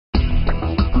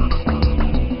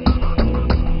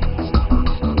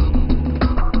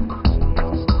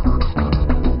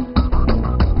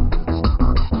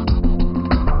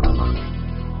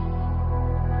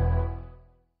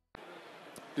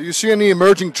you see any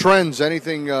emerging trends,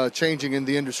 anything changing in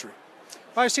the industry?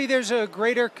 I see there's a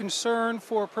greater concern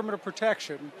for perimeter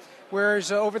protection,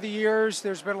 whereas over the years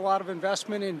there's been a lot of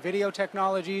investment in video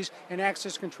technologies and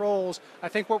access controls. I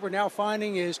think what we're now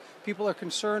finding is people are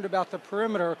concerned about the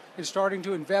perimeter and starting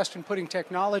to invest in putting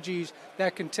technologies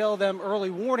that can tell them early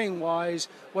warning-wise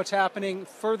what's happening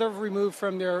further removed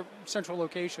from their central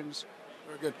locations.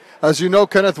 Very good. As you know,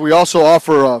 Kenneth, we also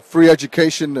offer free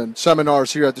education and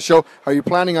seminars here at the show. Are you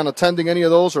planning on attending any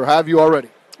of those, or have you already?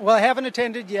 Well, I haven't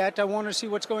attended yet. I want to see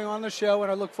what's going on in the show,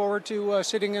 and I look forward to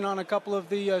sitting in on a couple of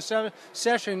the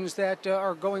sessions that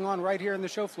are going on right here in the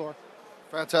show floor.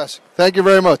 Fantastic. Thank you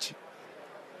very much.